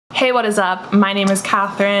Hey, what is up? My name is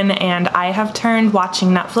Catherine and I have turned watching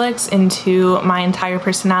Netflix into my entire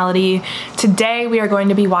personality. Today we are going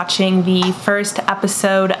to be watching the first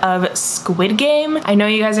episode of Squid Game. I know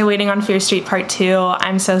you guys are waiting on Fear Street Part 2.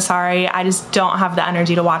 I'm so sorry. I just don't have the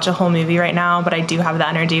energy to watch a whole movie right now, but I do have the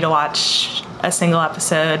energy to watch a single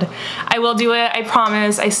episode. I will do it, I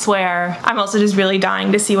promise, I swear. I'm also just really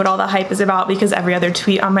dying to see what all the hype is about because every other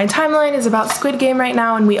tweet on my timeline is about Squid Game right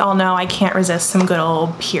now, and we all know I can't resist some good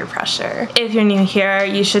old peer pressure. If you're new here,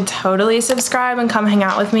 you should totally subscribe and come hang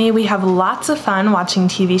out with me. We have lots of fun watching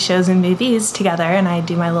TV shows and movies together, and I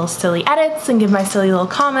do my little silly edits and give my silly little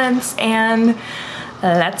comments, and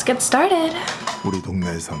let's get started. 우리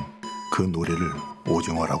동네에선 그 노래를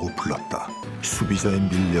오징어라고 불렀다. 수비자에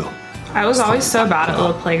밀려 I was always so bad at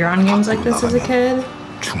little playground games like this as a kid.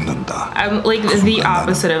 죽는다. I'm like the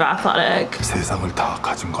opposite of athletic. 세상을 다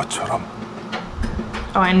가진 것처럼.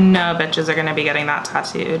 Oh, I know bitches are gonna be getting that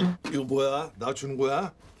tattooed. 이거 뭐야? 나 주는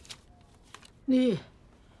거야? 네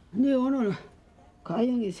오늘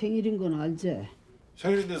가영이 생일인 건 알지?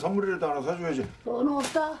 생일인데 선물이라도 하나 사줘야지. 돈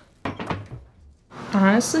없다.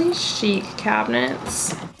 Honestly, chic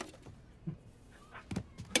cabinets.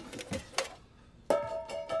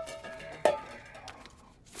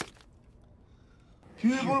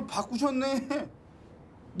 비밀번호 바꾸셨네.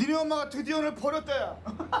 니네 엄마가 드디어 널 버렸다.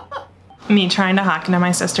 Me trying to hack into my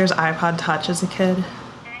sister's iPod Touch as a kid.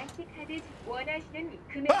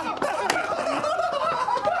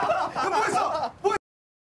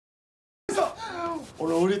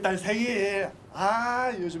 오늘 우리 딸 생일.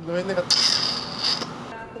 아, 요즘 너 내가.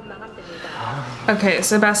 Okay,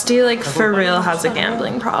 so Bestie like for real has a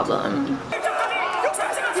gambling problem.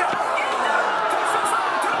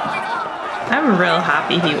 I'm real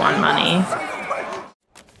happy he won money.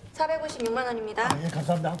 456만 원입니다. 예,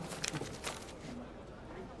 감사합니다.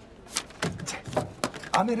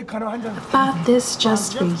 아메리카노 한 잔. Bought this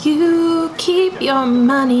just for you. Keep your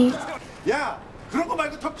money. 야, 그런 거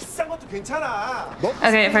말고 더 비싼 것도 괜찮아.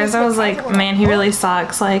 Okay, at first I was like, man, he really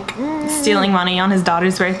sucks, like stealing money on his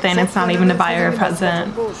daughter's birthday and it's not even to buy her a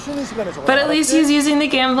present. But at least he's using the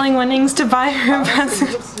gambling winnings to buy her a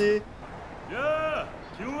present.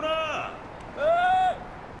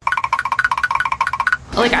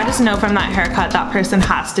 Like, I just know from that haircut that person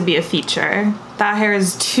has to be a feature. That hair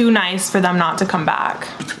is too nice for them not to come back.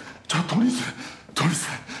 저 돈 있어.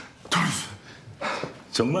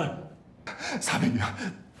 정말? 400이요.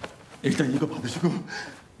 일단 이거 받으시고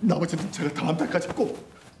나머지는 제가 다음 달까지 꼭.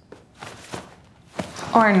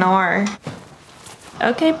 Or nor.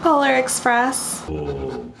 Okay, Polar Express.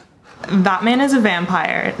 That man is a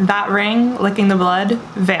vampire. That ring, licking the blood,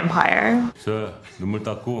 vampire. 자, 눈물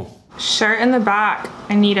닦고. Shirt in the back.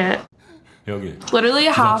 I need it. 여기. Literally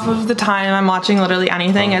half of the time I'm watching literally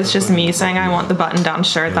anything, it's just me saying I want the button-down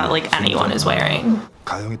shirt that like anyone is wearing.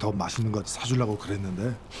 가영이 더 맛있는 거 사주려고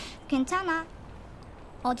그랬는데. 괜찮아.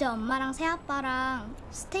 어제 엄마랑 새아빠랑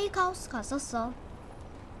스테이크하우스 갔었어.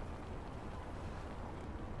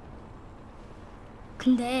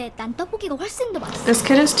 근데 난 떡볶이가 훨씬 더 맛있어. This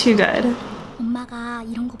kid is too good. 엄마가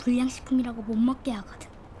이런 거 불량식품이라고 못 먹게 하거든.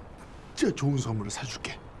 진짜 좋은 선물을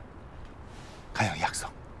사줄게. 가영이 약속.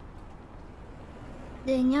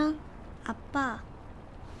 내년 아빠.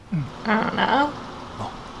 I don't know.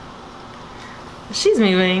 She's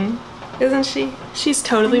moving, isn't she? She's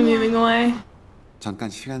totally moving away. 잠깐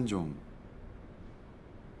시간 좀.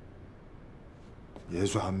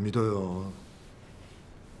 예수 안 믿어요.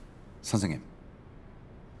 선생님.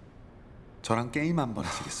 저랑 게임 한번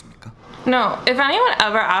하시겠습니까? No, if anyone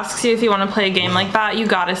ever asks you if you want to play a game like that, you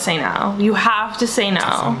gotta say no. You have to say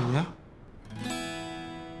no.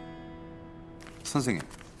 선생님,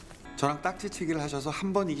 저랑 딱지치기를 하셔서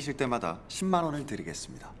한 번 이기실 때마다 10만 원을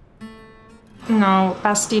드리겠습니다. No,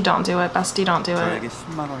 Bestie, don't do it. Bestie, don't do 저에게 it.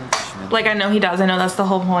 10만 원을 주시면. Like, I know he does. I know that's the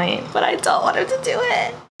whole point. But I don't want him to do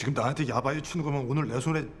it. 지금 나한테 야바이 치는 거면 오늘 내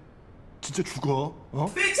손에 진짜 죽어.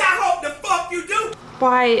 어? Bitch, I hope the fuck you do.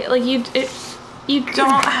 Why? Like, you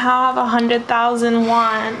don't have 100,000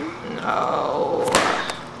 won. No.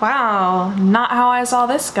 Wow, not how I saw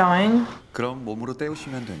this going. 그럼 몸으로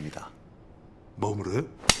때우시면 됩니다. 몸으로 해?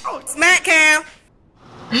 Smack cam.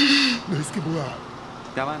 너 이게 뭐야?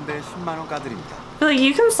 야만대 10만 원 까드립니다. Like,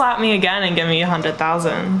 you can slap me again and give me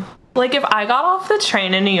 100,000. Like, if I got off the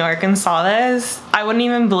train in New York and saw this, I wouldn't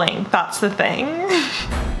even blink. That's the thing.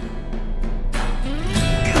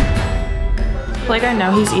 Like, I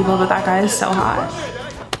know he's evil, but that guy is so hot.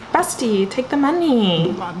 Bestie, take the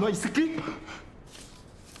money.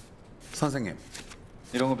 선생님,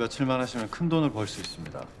 이런 거 며칠만 하시면 큰 돈을 벌 수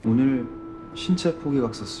있습니다. 오늘 신체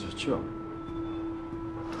포기각서 쓰셨죠?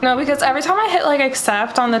 No, because every time I hit like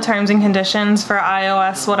accept on the terms and conditions for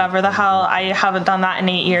iOS, whatever the hell, I haven't done that in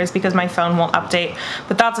 8 years because my phone won't update.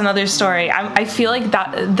 But that's another story. I feel like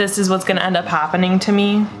that this is what's gonna end up happening to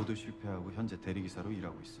me.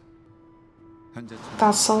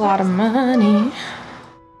 That's a lot of money.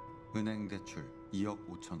 은행 대출 2억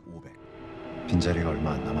 5,500. 빈자리가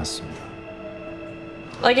얼마 안 남았습니다.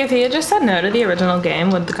 Like if he had just said no to the original game,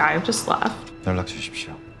 would the guy have just left? 연락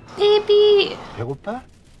주십시오. Baby. 배고파?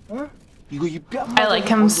 어? 이거 이 뺨. I like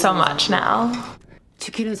him so much now.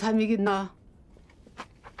 지키는 삶이겠나?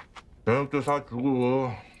 저녁도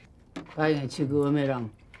사주고. 아니 지금 어메랑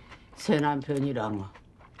새 남편이랑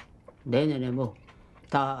내년에 뭐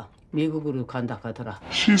다 미국으로 간다 하더라.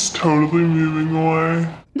 She's totally moving away.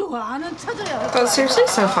 너가 아는 찾아야. That's seriously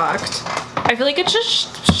so fucked. I feel like it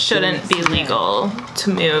just shouldn't be legal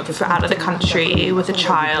to move out of the country with a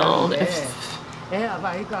child if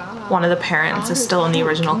one of the parents is still in the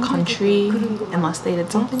original country, unless they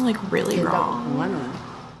did something like really wrong.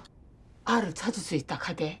 알을 찾을 수 있다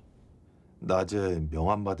카대. 낮에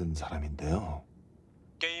명함 받은 사람인데요.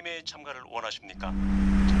 게임에 참가를 원하십니까?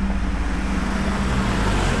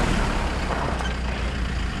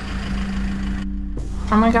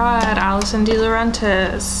 Oh my god, Alison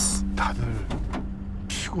DeLaurentis. 다들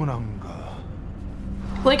피곤한가?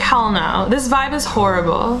 Like hell no. This vibe is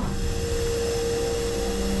horrible.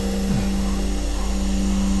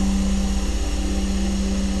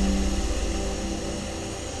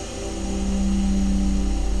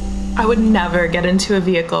 I would never get into a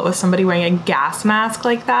vehicle with somebody wearing a gas mask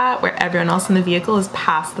like that, where everyone else in the vehicle is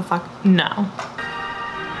past the fuck. No.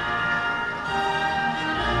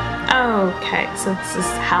 Okay, so this is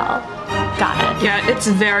hell. Got it. Yeah, it's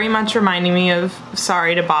very much reminding me of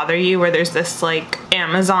Sorry to Bother You, where there's this like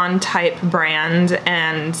Amazon type brand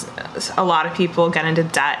and a lot of people get into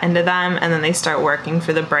debt into them and then they start working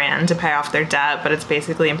for the brand to pay off their debt, but it's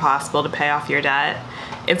basically impossible to pay off your debt.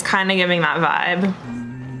 It's kind of giving that vibe.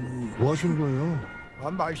 뭐 하시는 거예요?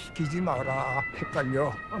 말 시키지 마라.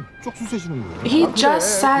 헷갈려. 쪽수 세시는 거예요. He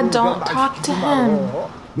just said don't talk to him.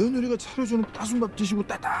 며느리가 차려주는 따순 밥 드시고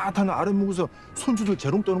따뜻한 아래 먹어서 손주들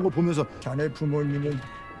재롱 떠는 거 보면서 자네 부모님은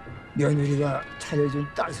며느리가 차려준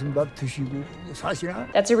따순 밥 드시고 사시나?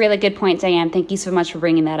 That's a really good point, Diane. Thank you so much for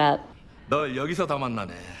bringing that up. 널 여기서 다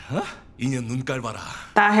만나네. 어? 인연 눈깔 봐라.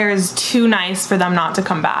 That hair is too nice for them not to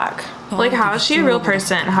come back. Like, how is she a real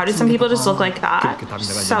person? How do some people just look like that?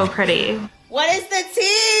 So pretty. What is the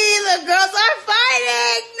tea? The girls are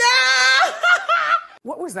fighting! No!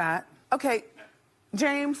 What was that? Okay,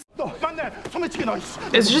 James.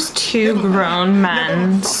 It's just two grown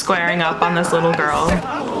men squaring up on this little girl.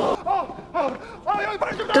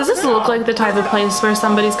 Does this look like the type of place where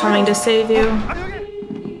somebody's coming to save you?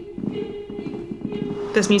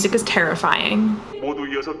 This music is terrifying. 모두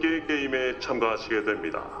 6개의 게임에 참가하시게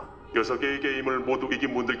됩니다. 6개의 게임을 모두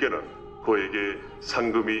이긴 분들께는 그에게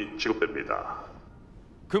상금이 지급됩니다.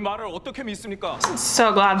 그 말을 어떻게 믿습니까?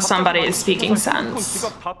 So glad somebody is speaking sense.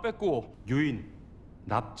 지갑 다 뺐고 유인,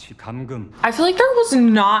 납치, 감금. I feel like there was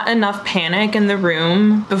not enough panic in the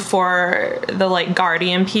room before the like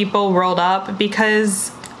Guardian people rolled up,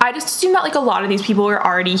 because I just assumed that like a lot of these people were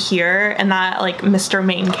already here and that like Mr.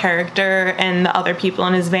 Main character and the other people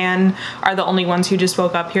in his van are the only ones who just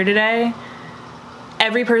woke up here today.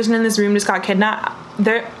 Every person in this room just got kidnapped.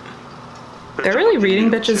 They're really reading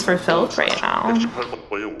bitches for filth right now.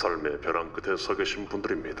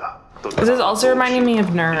 This is also reminding me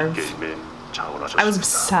of Nerve. I was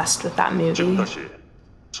obsessed with that movie.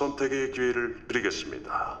 선택의 기회를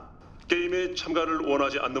드리겠습니다. 게임에 참가를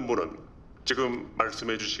원하지 않는 분은 지금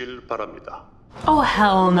말씀해 주시길 바랍니다. Oh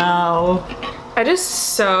hell no. I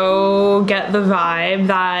just so get the vibe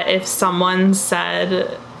that if someone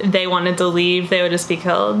said they wanted to leave, they would just be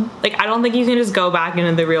killed. Like, I don't think you can just go back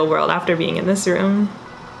into the real world after being in this room.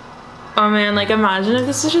 Oh man, like imagine if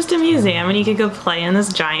this was just a museum and you could go play in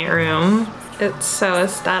this giant room. It's so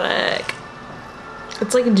aesthetic.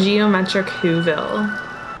 It's like geometric Whoville.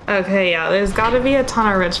 Okay, yeah, there's gotta be a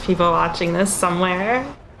ton of rich people watching this somewhere.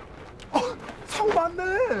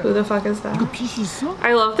 Who the fuck is that?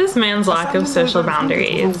 I love this man's lack of social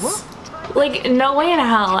boundaries. Like, no way in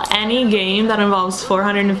hell any game that involves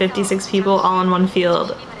 456 people all in one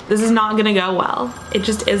field, this is not gonna go well. It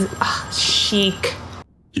just is chic.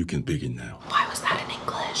 You can begin now. Why was that in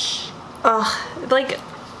English? Ugh, like,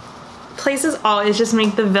 places always just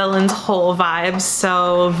make the villain's whole vibe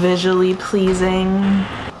so visually pleasing.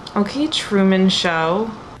 Okay, Truman Show.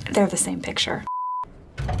 They're the same picture.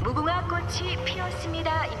 무궁화 꽃이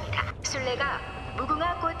피었습니다입니다. 술래가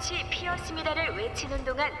무궁화 꽃이 피었습니다를 외치는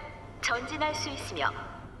동안 전진할 수 있으며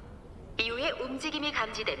이후에 움직임이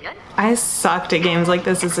감지되면 I sucked at games like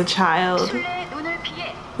this as a child. 술래의 눈을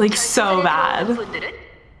피해 Like so bad. 분들은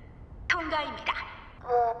통과입니다.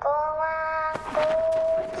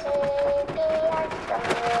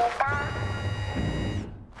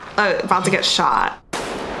 About to get shot.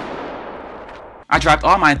 I dropped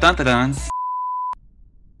all my dun-dun-duns.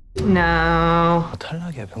 No.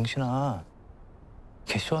 탈락이야 병신아.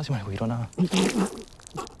 개쇼하지 말고 일어나.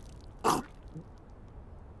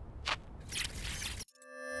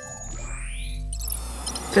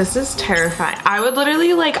 This is terrifying. I would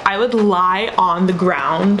literally I would lie on the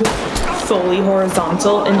ground, fully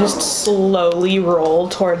horizontal, and just slowly roll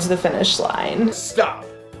towards the finish line. Stop,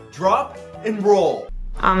 drop, and roll.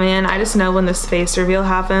 Oh man, I just know when this face reveal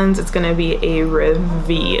happens, it's gonna be a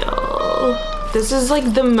reveal. This is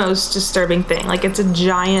like the most disturbing thing. Like, it's a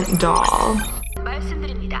giant doll.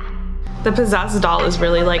 The possessed doll is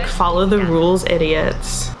really like, follow the rules,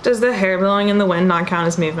 idiots. Does the hair blowing in the wind not count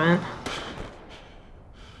as movement?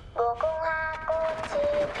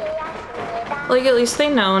 Like, at least they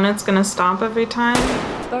know when it's gonna stop every time.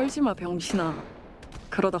 떨지 마, 병신아.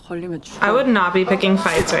 그러다 걸리면 죽어. I would not be picking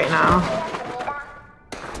fights right now.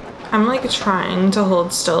 I'm like trying to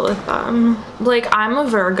hold still with them. Like, I'm a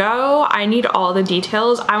Virgo, I need all the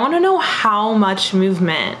details. I wanna know how much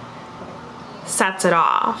movement sets it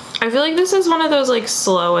off. I feel like this is one of those like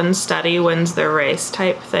slow and steady wins the race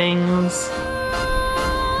type things.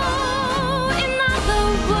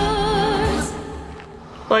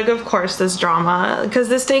 Like, of course this drama, because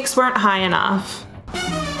the stakes weren't high enough.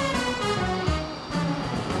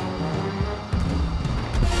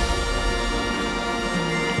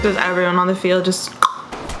 Does everyone on the field just,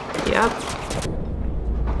 yep.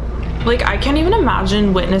 Like, I can't even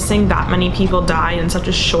imagine witnessing that many people die in such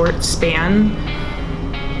a short span.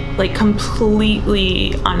 Like,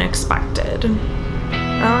 completely unexpected.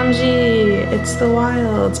 OMG, it's the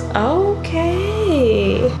wilds.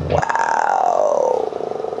 Okay. Wow.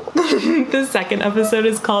 The second episode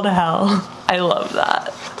is called Hell. I love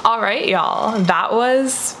that. All right, y'all, that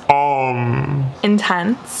was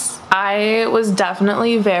intense. I was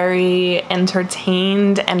definitely very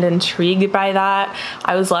entertained and intrigued by that.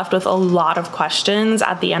 I was left with a lot of questions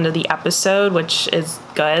at the end of the episode, which is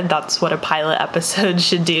good. That's what a pilot episode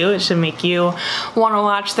should do. It should make you want to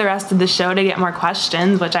watch the rest of the show to get more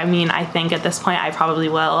questions, which I mean, I think at this point I probably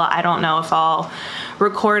will. I don't know if I'll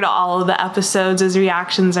record all of the episodes as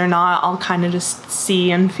reactions or not. I'll kind of just see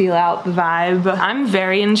and feel out the vibe. I'm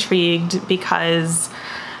very intrigued because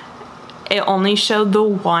it only showed the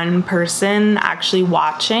one person actually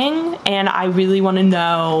watching, and I really want to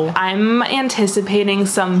know. I'm anticipating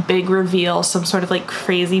some big reveal, some sort of like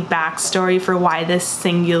crazy backstory for why this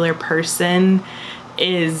singular person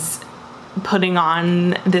is putting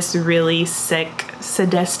on this really sick,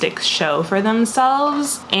 sadistic show for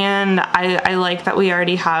themselves. And I like that we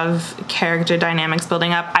already have character dynamics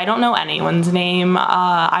building up. I don't know anyone's name.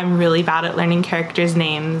 I'm really bad at learning characters'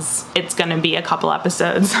 names. It's gonna be a couple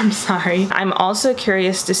episodes, I'm sorry. I'm also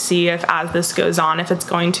curious to see if, as this goes on, if it's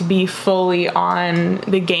going to be fully on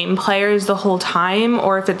the game players the whole time,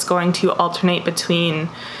 or if it's going to alternate between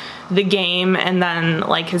the game and then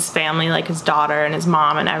like his family, like his daughter and his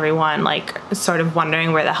mom and everyone, like sort of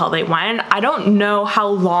wondering where the hell they went. I don't know how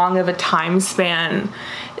long of a time span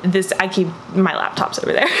this, I keep, my laptop's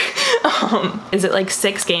over there. Is it like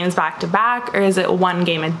 6 games back to back, or is it 1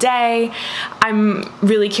 game a day? I'm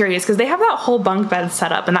really curious because they have that whole bunk bed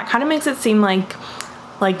set up, and that kind of makes it seem like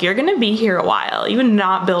you're gonna be here a while. You would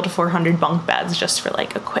not build 400 bunk beds just for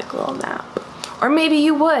like a quick little nap. Or maybe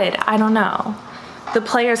you would, I don't know. The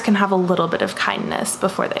players can have a little bit of kindness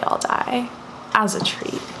before they all die, as a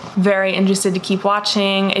treat. Very interested to keep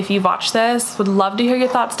watching. If you've watched this, would love to hear your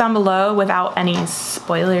thoughts down below without any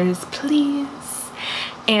spoilers, please.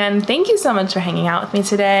 And thank you so much for hanging out with me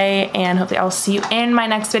today, and hopefully I'll see you in my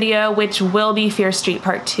next video, which will be Fear Street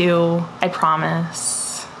Part 2. I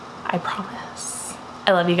promise. I promise.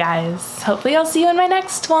 I love you guys. Hopefully I'll see you in my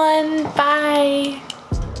next one. Bye.